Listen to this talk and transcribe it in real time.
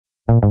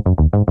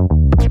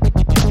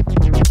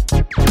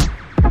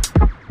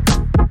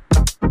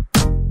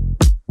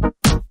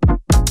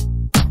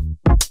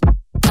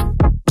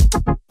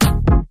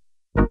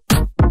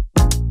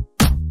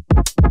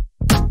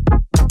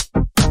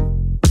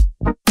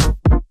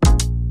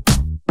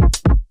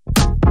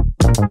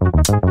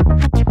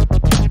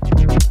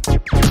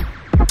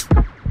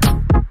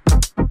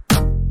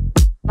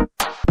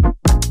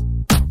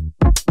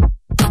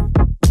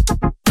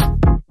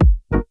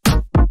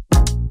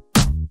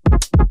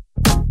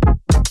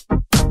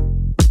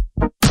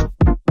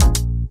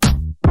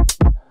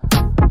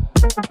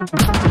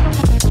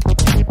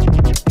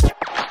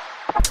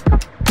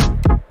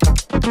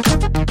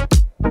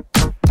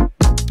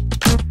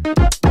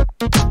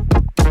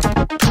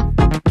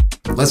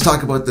Let's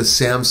talk about the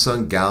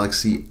Samsung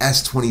Galaxy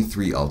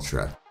S23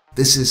 Ultra.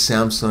 This is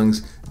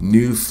Samsung's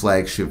new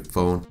flagship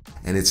phone,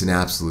 and it's an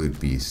absolute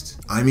beast.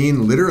 I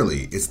mean,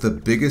 literally, it's the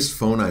biggest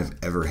phone I've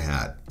ever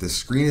had. The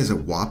screen is a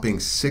whopping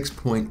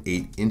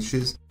 6.8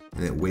 inches,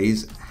 and it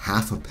weighs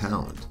half a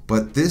pound.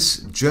 But this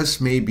just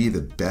may be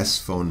the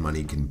best phone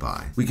money can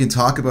buy. We can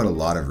talk about a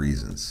lot of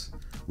reasons.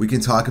 We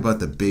can talk about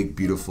the big,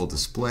 beautiful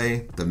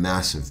display, the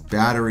massive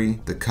battery,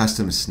 the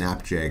custom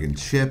Snapdragon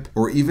chip,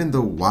 or even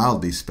the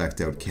wildly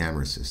specced out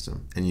camera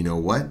system. And you know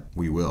what?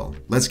 We will.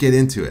 Let's get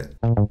into it.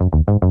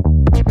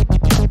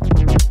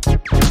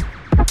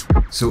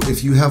 So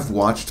if you have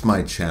watched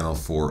my channel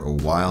for a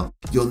while,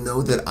 you'll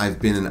know that I've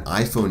been an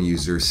iPhone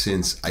user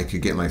since I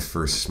could get my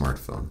first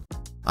smartphone.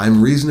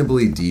 I'm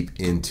reasonably deep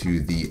into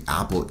the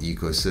Apple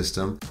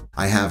ecosystem.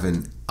 I have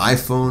an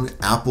iPhone,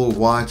 Apple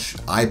Watch,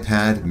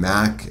 iPad,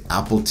 Mac,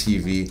 Apple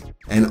TV,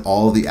 and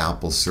all the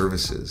Apple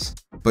services.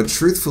 But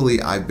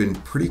truthfully, I've been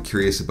pretty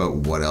curious about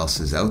what else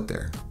is out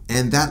there.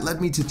 And that led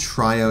me to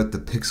try out the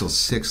Pixel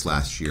 6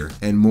 last year,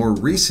 and more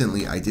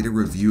recently I did a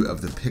review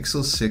of the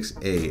Pixel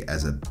 6a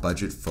as a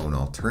budget phone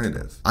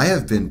alternative. I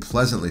have been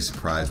pleasantly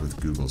surprised with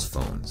Google's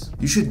phones.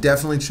 You should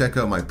definitely check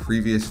out my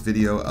previous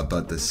video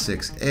about the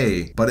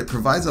 6a, but it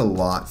provides a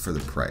lot for the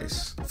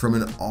price. From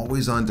an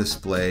always-on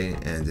display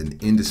and an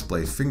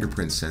in-display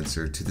fingerprint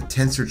sensor to the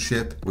Tensor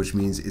chip, which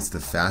means it's the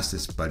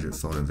fastest budget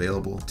phone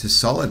available, to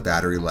solid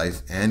battery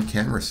life and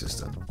camera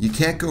system. You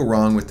can't go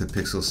wrong with the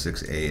Pixel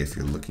 6a if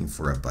you're looking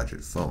for a budget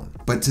phone.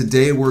 But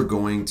today we're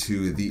going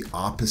to the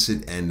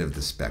opposite end of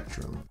the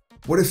spectrum.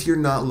 What if you're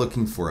not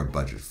looking for a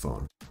budget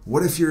phone?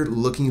 What if you're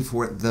looking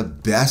for the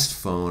best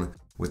phone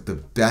with the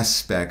best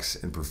specs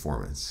and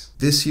performance?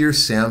 This year,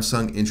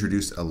 Samsung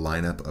introduced a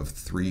lineup of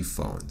 3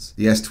 phones: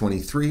 the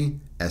S23,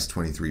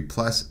 S23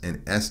 Plus,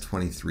 and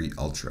S23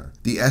 Ultra.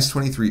 The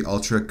S23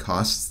 Ultra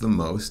costs the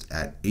most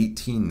at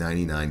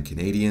 $18.99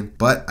 Canadian,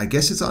 but I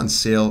guess it's on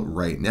sale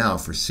right now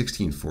for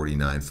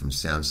 $16.49 from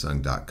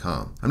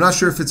Samsung.com. I'm not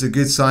sure if it's a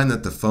good sign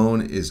that the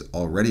phone is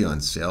already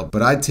on sale,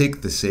 but I'd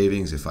take the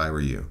savings if I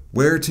were you.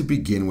 Where to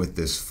begin with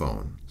this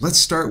phone? Let's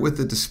start with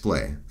the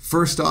display.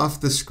 First off,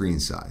 the screen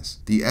size.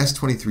 The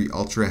S23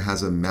 Ultra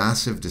has a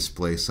massive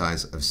display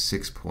size of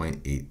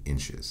 6.8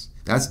 inches.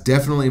 That's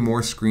definitely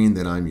more screen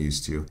than I'm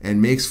used to,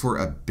 and makes for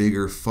a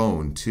bigger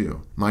phone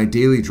too. My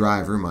daily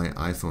driver, my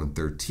iPhone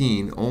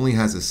 13, only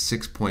has a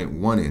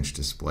 6.1 inch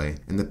display,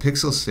 and the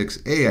Pixel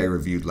 6a I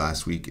reviewed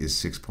last week is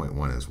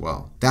 6.1 as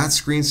well. That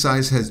screen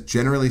size has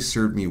generally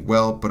served me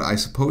well, but I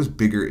suppose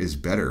bigger is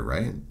better,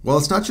 right? Well,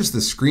 it's not just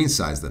the screen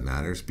size that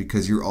matters,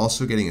 because you're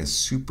also getting a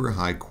super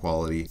high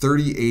quality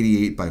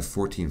 3088 by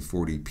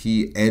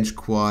 1440p Edge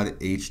Quad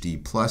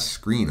HD Plus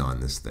screen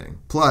on this thing.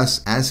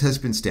 Plus, as has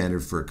been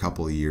standard for a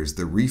couple of years,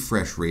 the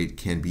refresh rate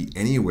can be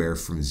anywhere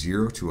from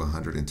 0 to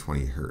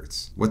 120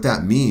 Hz. What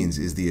that means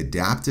is the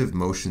adaptive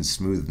motion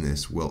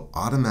smoothness will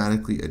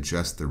automatically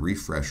adjust the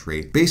refresh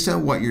rate based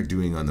on what you're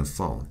doing on the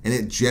phone. And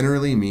it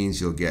generally means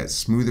you'll get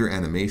smoother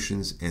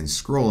animations and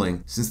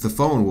scrolling, since the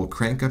phone will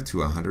crank up to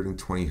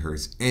 120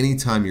 Hz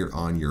anytime you're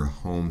on your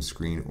home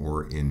screen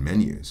or in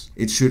menus.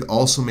 It should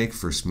also make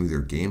for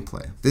smoother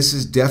gameplay. This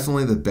is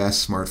definitely the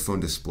best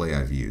smartphone display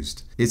I've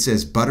used. It's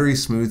as buttery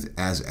smooth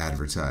as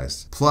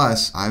advertised.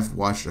 Plus, I've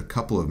watched a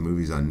couple of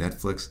movies on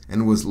Netflix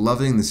and was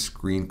loving the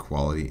screen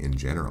quality in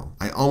general.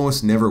 I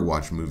almost never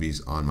watch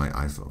movies on my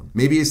iPhone.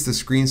 Maybe it's the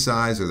screen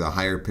size or the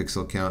higher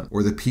pixel count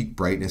or the peak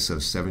brightness of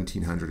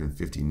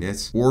 1750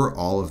 nits or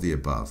all of the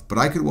above, but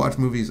I could watch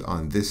movies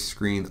on this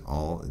screen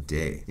all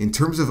day. In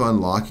terms of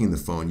unlocking the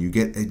phone, you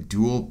get a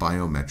dual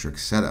biometric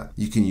setup.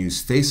 You can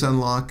use face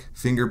unlock,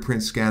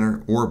 fingerprint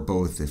scanner, or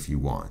both if you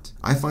want.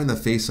 I find the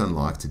face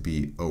unlock to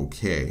be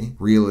okay.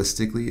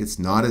 Realistically, it's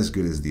not as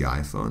good as the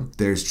iPhone.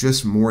 There's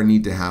just more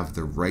need to have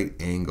the right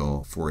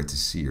angle for it to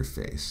see your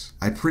face.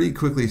 I pretty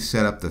quickly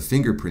set up the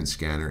fingerprint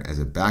scanner as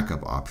a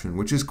backup option,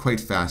 which is quite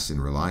fast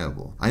and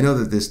reliable. I know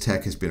that this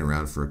tech has been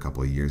around for a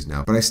couple of years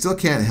now, but I still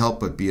can't help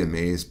but be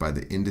amazed by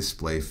the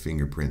in-display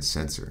fingerprint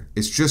sensor.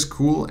 It's just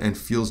cool and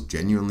feels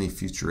genuinely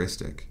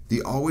futuristic.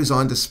 The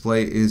always-on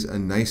display is a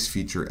nice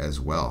feature as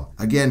well.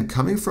 Again,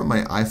 coming from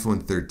my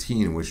iPhone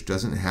 13, which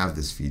doesn't have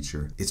this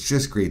feature, it's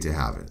just great to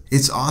have it.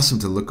 It's awesome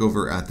to look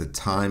over at the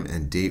time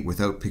and date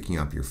without picking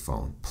up your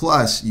phone.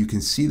 Plus, you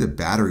can see the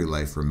battery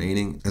life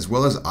remaining, as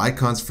well as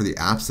icons for the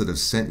apps that have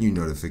sent you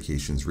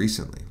notifications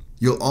recently.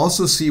 You'll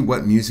also see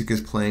what music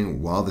is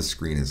playing while the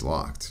screen is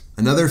locked.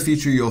 Another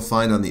feature you'll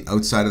find on the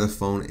outside of the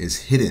phone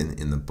is hidden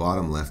in the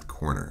bottom left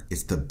corner.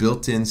 It's the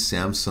built-in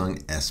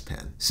Samsung S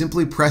Pen.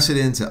 Simply press it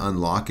in to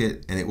unlock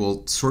it and it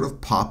will sort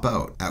of pop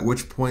out, at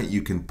which point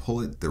you can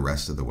pull it the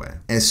rest of the way.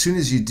 As soon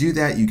as you do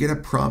that, you get a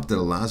prompt that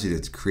allows you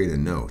to create a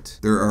note.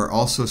 There are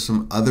also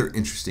some other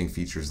interesting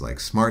features like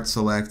Smart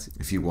Select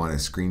if you want to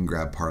screen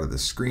grab part of the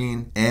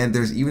screen, and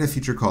there's even a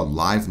feature called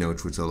Live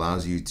Notes which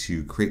allows you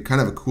to create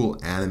kind of a cool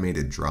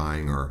animated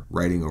drawing or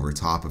writing over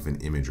top of an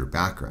image or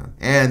background.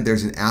 And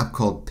there's an app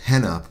called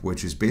Pen Up,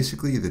 which is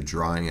basically the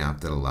drawing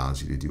app that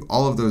allows you to do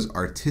all of those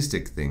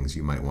artistic things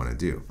you might want to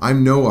do.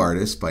 I'm no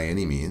artist by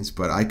any means,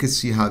 but I could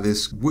see how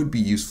this would be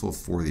useful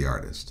for the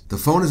artist. The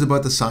phone is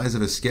about the size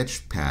of a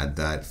sketch pad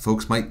that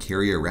folks might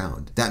carry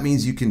around. That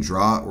means you can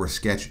draw or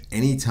sketch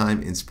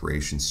anytime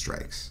inspiration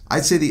strikes.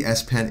 I'd say the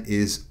S Pen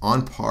is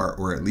on par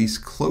or at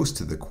least close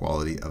to the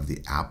quality of the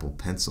Apple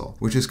Pencil,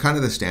 which is kind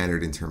of the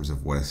standard in terms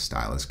of what a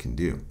stylus can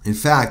do. In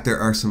fact, there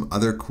are some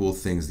other cool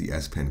things the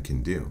S Pen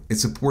can do. It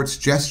supports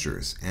gestures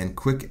and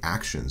quick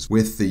actions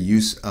with the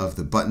use of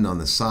the button on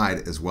the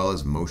side as well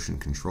as motion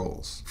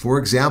controls. For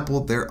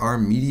example, there are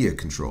media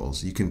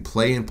controls. You can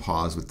play and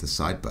pause with the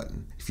side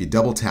button. If you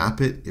double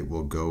tap it, it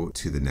will go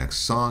to the next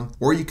song,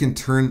 or you can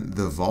turn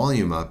the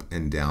volume up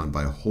and down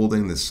by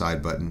holding the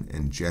side button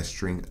and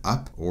gesturing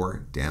up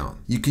or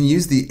down. You can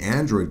use the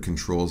Android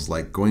controls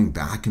like going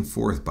back and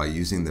forth by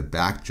using the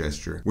back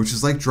gesture, which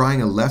is like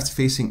drawing a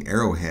left-facing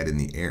arrowhead in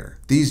the air.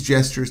 These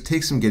gestures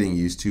take some getting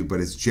used to,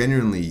 but it's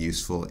genuinely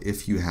useful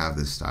if you have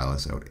the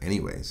stylus out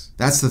anyways.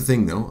 That's the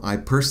thing though, I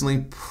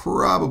personally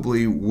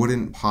probably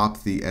wouldn't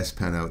pop the S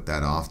Pen out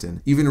that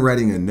often. Even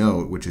writing a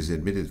note, which is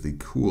admittedly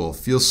cool,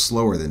 feels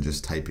slower than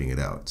just typing it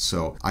out,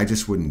 so I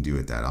just wouldn't do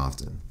it that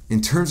often. In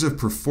terms of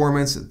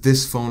performance,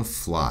 this phone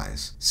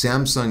flies.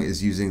 Samsung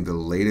is using the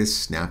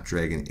latest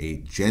Snapdragon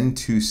 8 Gen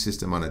 2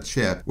 system on a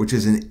chip, which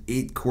is an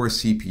 8-core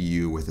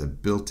CPU with a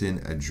built-in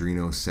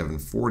Adreno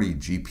 740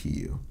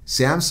 GPU.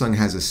 Samsung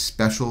has a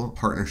special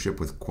partnership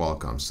with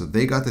Qualcomm, so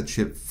they got the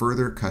chip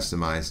further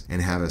customized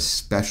and have a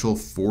special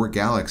for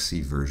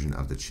Galaxy version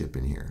of the chip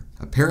in here.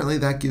 Apparently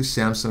that gives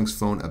Samsung's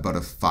phone about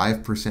a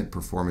 5%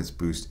 performance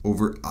boost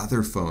over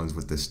other phones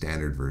with the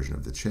standard version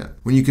of the chip.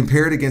 When you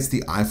compare it against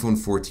the iPhone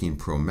 14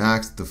 Pro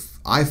Max, the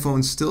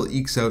iPhone still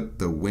ekes out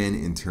the win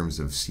in terms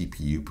of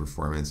CPU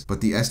performance,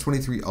 but the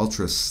S23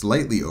 Ultra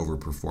slightly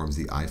overperforms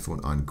the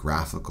iPhone on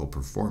graphical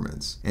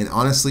performance. And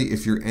honestly,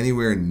 if you're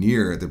anywhere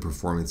near the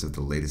performance of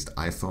the latest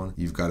iPhone,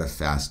 you've got a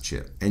fast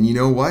chip. And you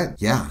know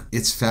what? Yeah,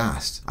 it's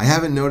fast. I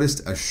haven't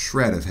noticed a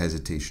shred of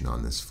hesitation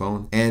on this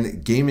phone,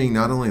 and gaming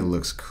not only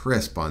looks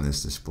crisp on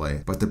this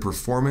display, but the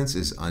performance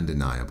is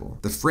undeniable.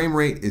 The frame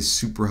rate is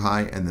super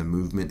high and the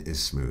movement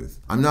is smooth.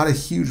 I'm not a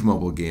huge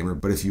mobile gamer,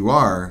 but if you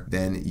are,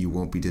 then you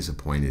won't be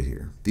disappointed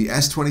here. The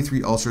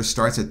S23 Ultra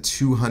starts at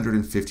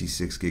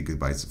 256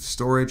 gigabytes of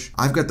storage.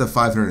 I've got the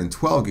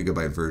 512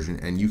 gigabyte version,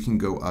 and you can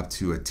go up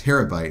to a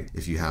terabyte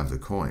if you have the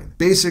coin.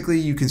 Basically,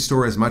 you can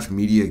store as much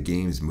media,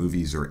 games,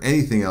 movies, or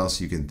anything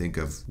else you can think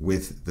of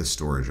with the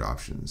storage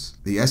options.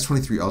 The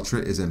S23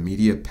 Ultra is a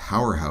media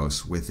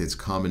powerhouse with its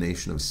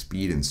combination of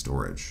speed and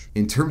storage.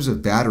 In terms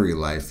of battery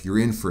life, you're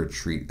in for a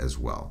treat as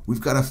well.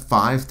 We've got a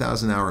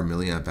 5,000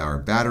 milliamp hour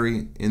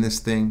battery in this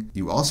thing.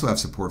 You also have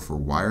support for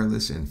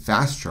wireless and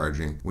fast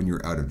charging when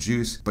you're out of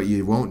juice, but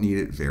you won't need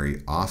it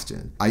very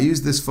often. I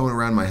used this phone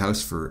around my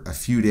house for a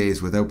few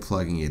days without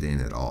plugging it in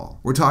at all.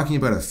 We're talking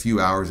about a few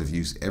hours of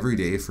use every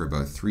day for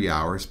about 3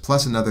 hours,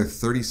 plus another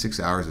 36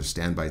 hours of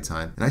standby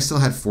time, and I still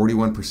had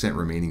 41%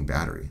 remaining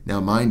battery.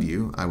 Now mind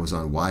you, I was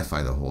on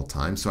Wi-Fi the whole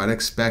time, so I'd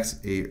expect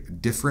a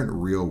different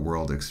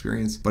real-world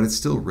experience, but it's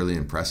still really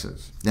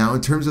impressive. Now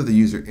in terms of the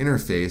user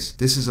interface,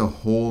 this is a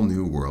whole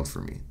new world for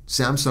me.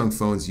 Samsung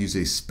phones use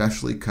a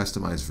specially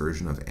customized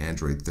version of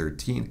Android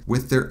 13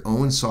 with their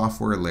own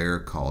software layer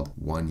called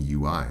One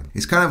UI.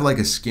 It's kind of like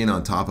a skin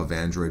on top of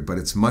Android, but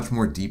it's much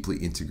more deeply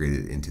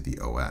integrated into the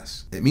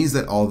OS. It means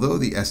that although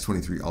the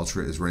S23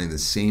 Ultra is running the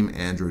same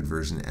Android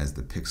version as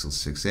the Pixel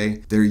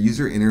 6a, their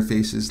user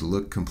interfaces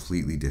look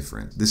completely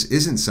different. This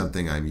isn't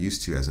something I'm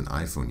used to as an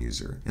iPhone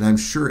user, and I'm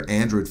sure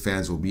Android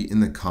fans will be in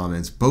the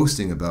comments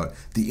boasting about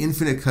the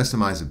infinite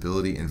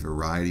customizability and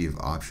variety of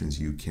options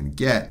you can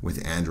get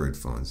with Android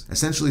phones.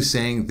 Essentially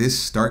saying this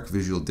stark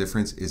visual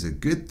difference is a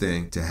good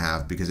thing to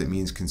have because it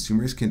means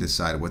consumers can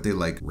decide what they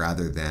like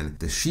rather than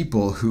the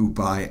sheeple who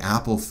buy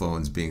Apple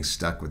phones being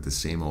stuck with the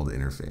same old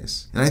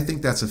interface. And I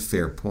think that's a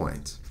fair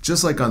point.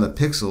 Just like on the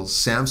Pixel,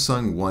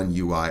 Samsung One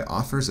UI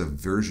offers a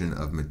version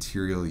of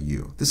Material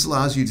U. This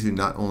allows you to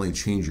not only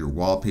change your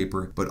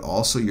wallpaper, but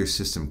also your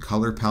system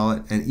color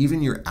palette and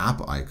even your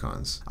app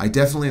icons. I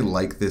definitely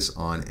like this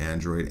on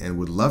Android and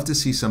would love to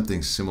see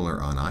something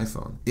similar on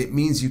iPhone. It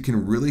means you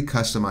can really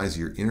customize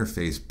your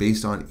interface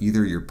based on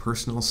either your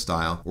personal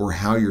style or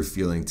how you're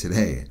feeling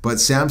today. But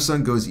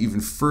Samsung goes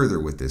even further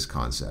with this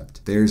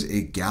concept. There's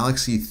a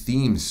Galaxy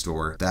theme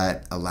store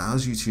that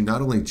allows you to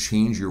not only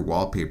change your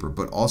wallpaper,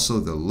 but also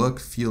the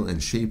look, feel,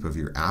 and shape of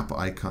your app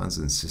icons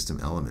and system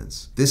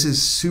elements. This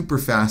is super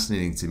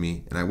fascinating to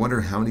me, and I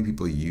wonder how many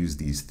people use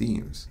these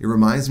themes. It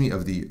reminds me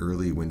of the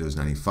early Windows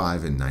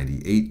 95 and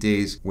 98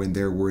 days when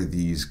there were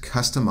these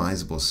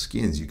customizable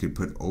skins you could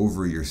put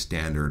over your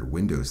standard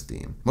Windows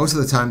theme. Most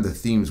of the time the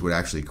themes would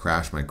actually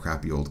crash my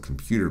crappy old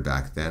computer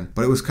back then,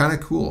 but it was kind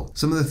of cool.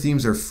 Some of the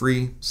themes are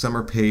free, some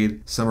are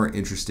paid, some are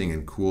interesting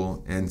and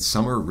cool, and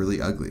some are really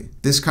ugly.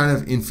 This kind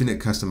of infinite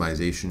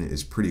customization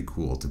is pretty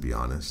cool, to be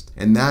honest.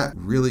 And that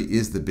really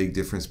is the big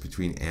difference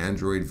between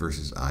Android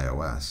versus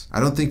iOS. I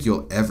don't think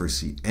you'll ever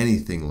see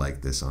anything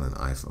like this on an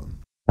iPhone.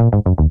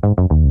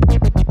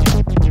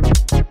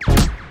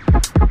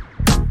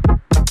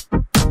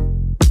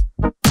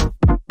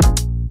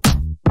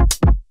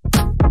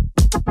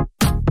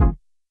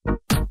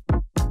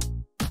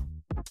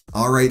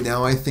 Alright,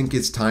 now I think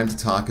it's time to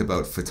talk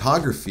about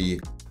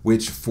photography,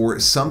 which for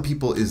some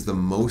people is the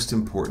most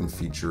important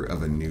feature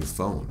of a new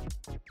phone,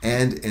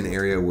 and an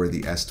area where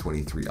the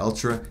S23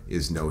 Ultra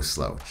is no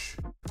slouch.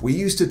 We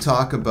used to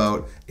talk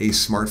about a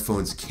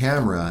smartphone's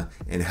camera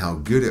and how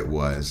good it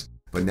was,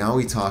 but now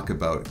we talk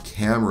about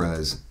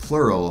cameras,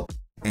 plural,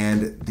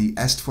 and the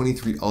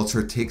S23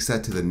 Ultra takes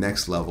that to the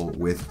next level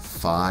with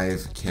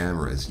 5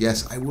 cameras.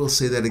 Yes, I will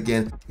say that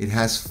again, it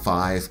has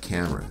 5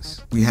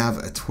 cameras. We have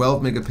a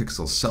 12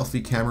 megapixel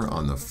selfie camera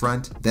on the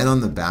front, then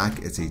on the back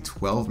it's a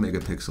 12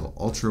 megapixel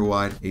ultra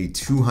wide, a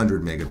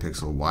 200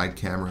 megapixel wide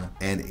camera,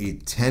 and a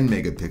 10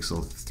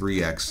 megapixel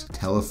 3x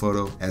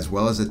telephoto, as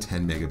well as a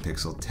 10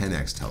 megapixel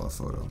 10x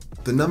telephoto.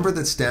 The number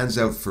that stands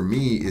out for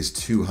me is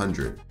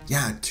 200.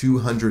 Yeah,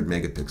 200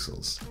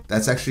 megapixels.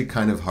 That's actually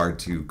kind of hard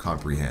to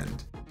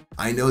comprehend.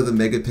 I know the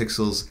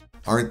megapixels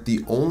aren't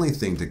the only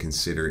thing to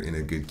consider in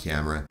a good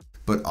camera,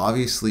 but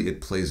obviously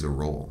it plays a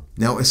role.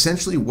 Now,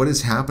 essentially what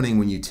is happening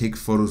when you take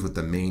photos with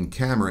the main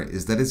camera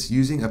is that it's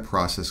using a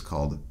process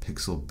called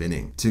pixel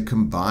binning to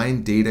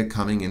combine data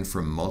coming in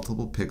from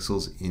multiple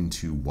pixels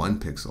into one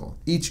pixel.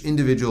 Each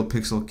individual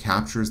pixel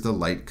captures the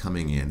light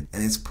coming in,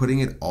 and it's putting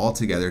it all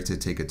together to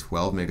take a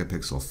 12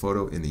 megapixel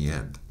photo in the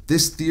end.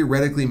 This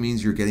theoretically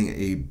means you're getting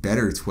a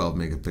better 12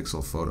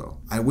 megapixel photo.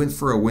 I went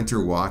for a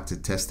winter walk to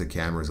test the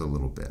cameras a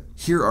little bit.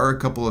 Here are a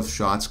couple of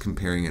shots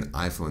comparing an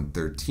iPhone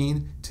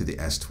 13 to the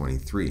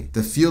S23.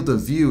 The field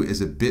of view is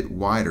a bit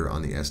wider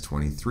on the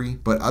S23,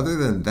 but other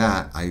than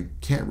that, I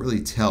can't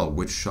really tell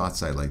which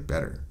shots I like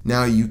better.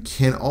 Now, you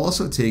can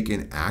also take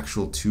an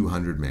actual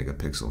 200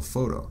 megapixel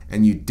photo,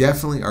 and you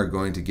definitely are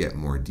going to get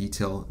more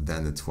detail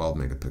than the 12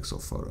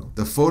 megapixel photo.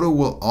 The photo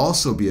will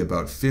also be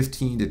about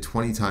 15 to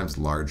 20 times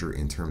larger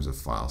in terms of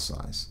file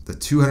size. The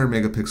 200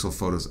 megapixel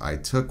photos I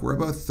took were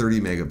about 30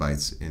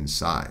 megabytes in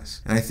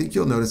size. And I think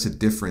you'll notice a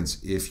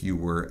difference if you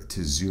were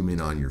to zoom in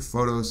on your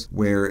photos,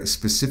 where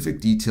specific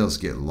details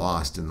get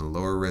lost in the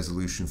lower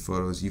resolution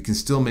photos. You can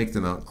still make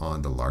them out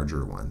on the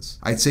larger ones.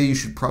 I'd say you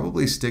should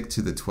probably stick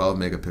to the 12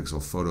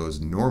 megapixel photos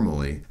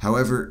normally.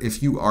 However,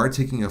 if you are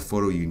taking a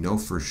photo you know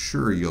for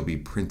sure you'll be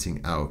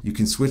printing out, you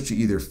can switch to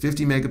either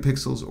 50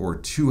 megapixels or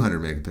 200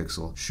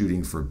 megapixel,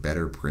 shooting for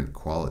better print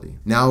quality.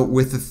 Now,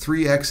 with the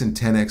 3x and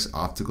 10x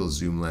optical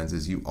zoom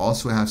lenses, you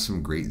also have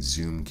some great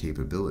zoom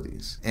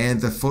capabilities.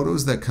 And the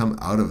photos that come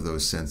out of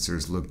those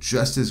sensors look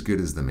just as good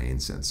as the main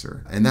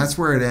sensor. And that's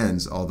where it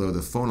ends, although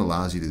the phone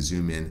allows you to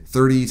zoom in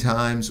 30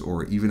 times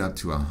or even up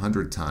to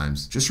 100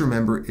 times. Just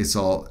remember, it's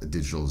all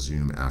digital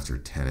zoom after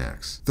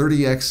 10x.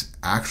 30x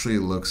actually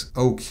looks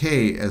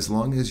okay as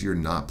long as you're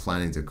not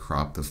planning to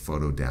crop the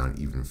photo down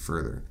even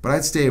further. But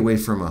I'd stay away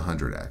from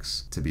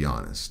 100x, to be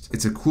honest.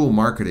 It's a cool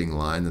marketing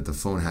line that the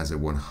phone has a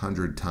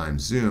 100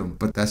 times zoom,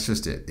 but that's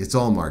just it. It's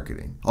all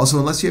marketing. Also,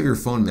 unless you have your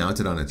phone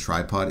mounted on a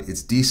tripod,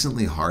 it's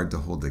decently hard to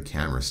hold the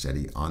camera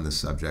steady on the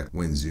subject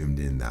when zoomed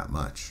in that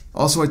much.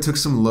 Also, I took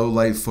some low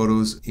light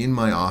photos in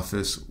my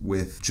office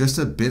with just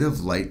a bit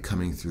of light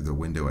coming through the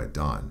window at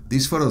dawn.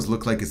 These photos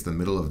look like it's the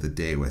middle of the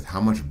day with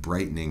how much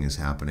brightening is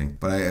happening,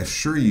 but I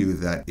assure you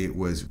that it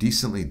was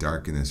decently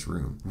dark in this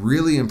room.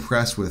 Really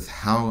impressed with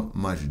how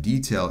much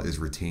detail is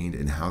retained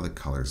and how the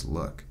colors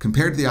look.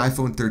 Compared to the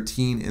iPhone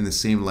 13 in the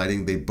same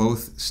lighting, they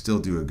both still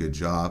do a good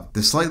job.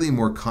 The slightly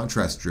more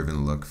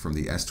contrast-driven look from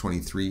the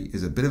S23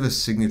 is a bit of a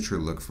signature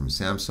look from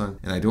Samsung,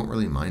 and I don't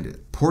really mind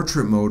it.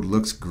 portrait mode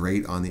looks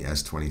great on the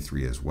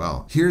S23 as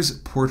well. Here's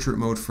portrait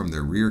mode from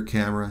the rear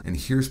camera, and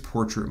here's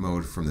portrait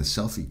mode from the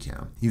selfie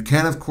cam. You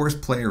can of course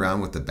play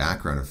around with the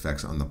background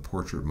effects on the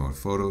portrait mode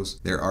photos.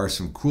 There are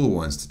some cool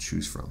ones to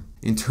choose from.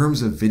 In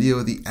terms of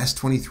video, the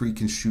S23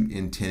 can shoot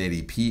in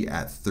 1080p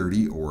at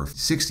 30 or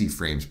 60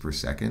 frames per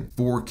second,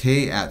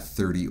 4K at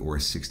 30 or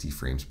 60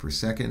 frames per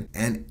second,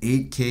 and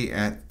 8K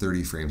at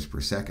 30 frames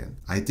per second.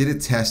 I did a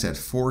test at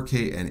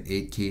 4K and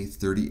 8K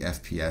 30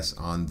 FPS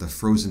on the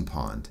frozen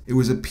pond. It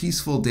was a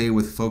peaceful day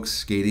with folks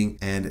skating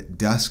and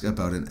dusk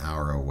about an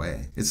hour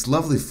away. It's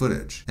lovely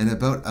footage, and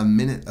about a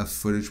minute of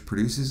footage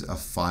produces a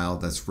file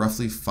that's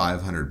roughly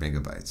 500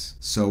 megabytes.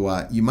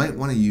 So you might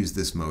want to use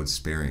this mode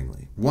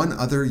sparingly. One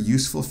other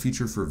useful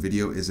feature for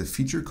video is a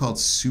feature called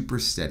Super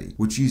Steady,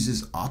 which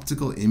uses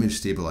optical image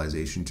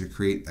stabilization to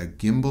create a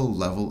gimbal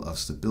level of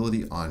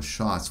stability on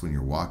shots when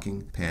you're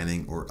walking,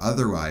 panning, or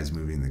otherwise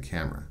moving the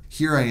camera.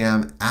 Here I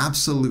am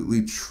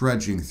absolutely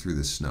trudging through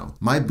the snow.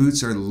 My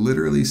boots are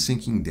literally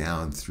sinking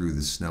down through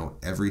the snow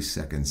every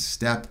second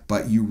step,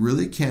 but you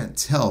really can't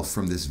tell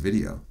from this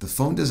video. The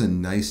phone does a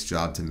nice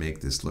job to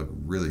make this look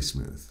really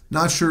smooth.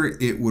 Not sure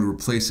it would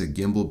replace a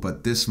gimbal,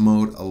 but this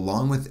mode,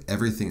 along with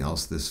everything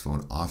else this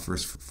phone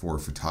offers for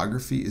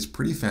photography, is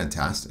pretty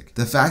fantastic.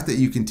 The fact that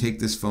you can take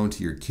this phone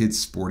to your kids'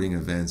 sporting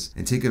events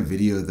and take a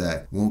video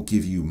that won't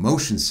give you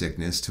motion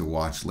sickness to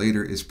watch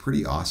later is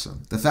pretty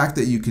awesome. The fact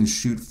that you can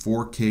shoot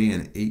 4K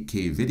and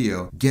 8K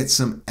video, get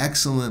some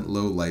excellent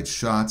low light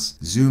shots,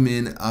 zoom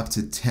in up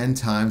to 10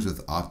 times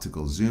with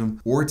optical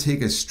zoom, or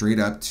take a straight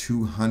up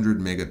 200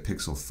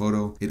 megapixel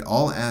photo, it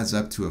all adds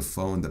up to a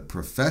phone that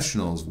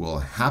professionals will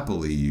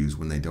happily use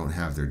when they don't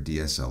have their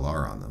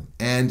DSLR on them.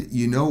 And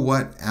you know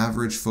what?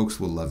 Average folks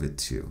will love it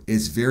too.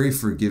 It's very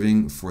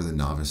forgiving for the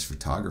novice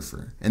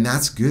photographer. And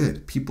that's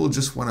good. People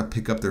just want to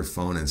pick up their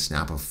phone and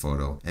snap a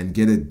photo and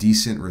get a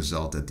decent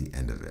result at the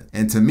end of it.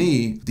 And to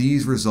me,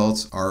 these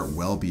results are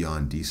well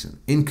beyond decent.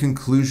 In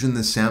conclusion, the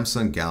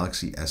Samsung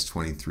Galaxy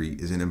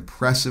S23 is an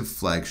impressive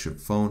flagship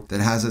phone that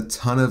has a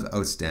ton of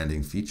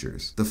outstanding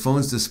features. The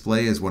phone's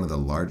display is one of the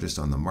largest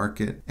on the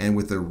market, and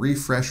with a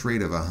refresh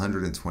rate of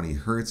 120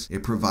 Hz,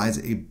 it provides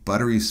a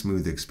buttery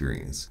smooth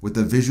experience with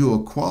a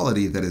visual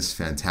quality that is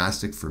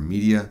fantastic for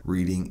media,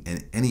 reading,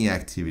 and any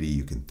activity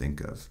you can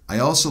think of. I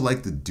also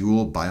like the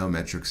dual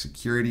biometric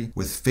security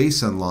with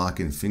face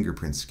unlock and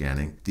fingerprint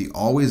scanning, the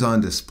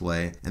always-on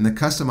display, and the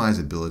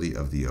customizability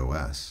of the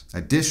OS.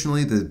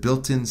 Additionally, the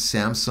built-in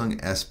Samsung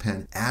S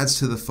Pen adds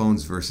to the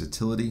phone's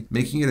versatility,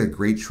 making it a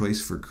great choice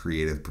for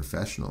creative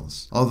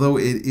professionals. Although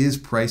it is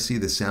pricey,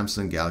 the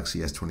Samsung Galaxy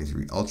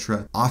S23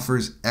 Ultra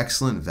offers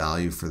excellent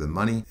value for the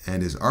money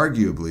and is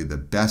arguably the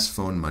best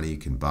phone money you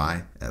can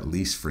buy, at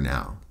least for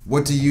now.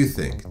 What do you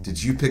think?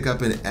 Did you pick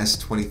up an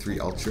S23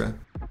 Ultra?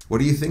 What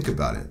do you think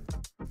about it?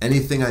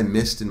 Anything I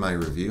missed in my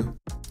review?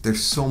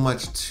 There's so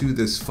much to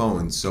this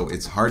phone, so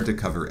it's hard to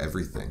cover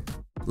everything.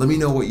 Let me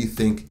know what you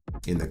think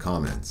in the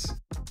comments.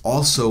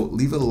 Also,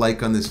 leave a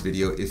like on this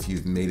video if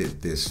you've made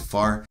it this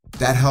far.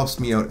 That helps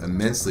me out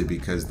immensely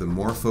because the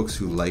more folks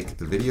who like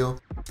the video,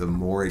 the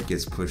more it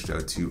gets pushed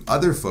out to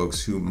other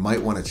folks who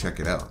might want to check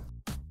it out.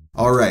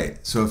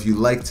 Alright, so if you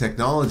like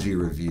technology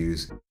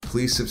reviews,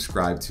 please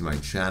subscribe to my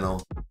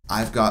channel.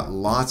 I've got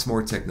lots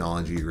more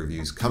technology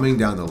reviews coming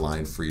down the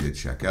line for you to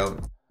check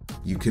out.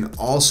 You can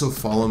also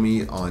follow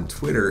me on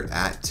Twitter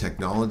at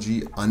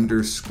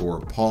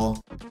technology_Paul.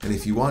 And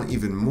if you want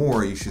even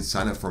more, you should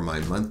sign up for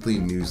my monthly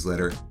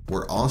newsletter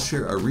where I'll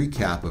share a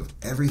recap of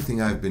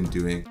everything I've been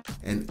doing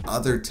and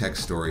other tech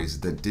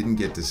stories that didn't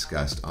get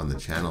discussed on the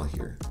channel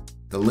here.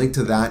 The link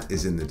to that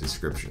is in the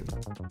description.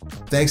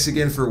 Thanks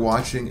again for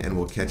watching, and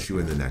we'll catch you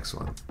in the next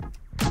one.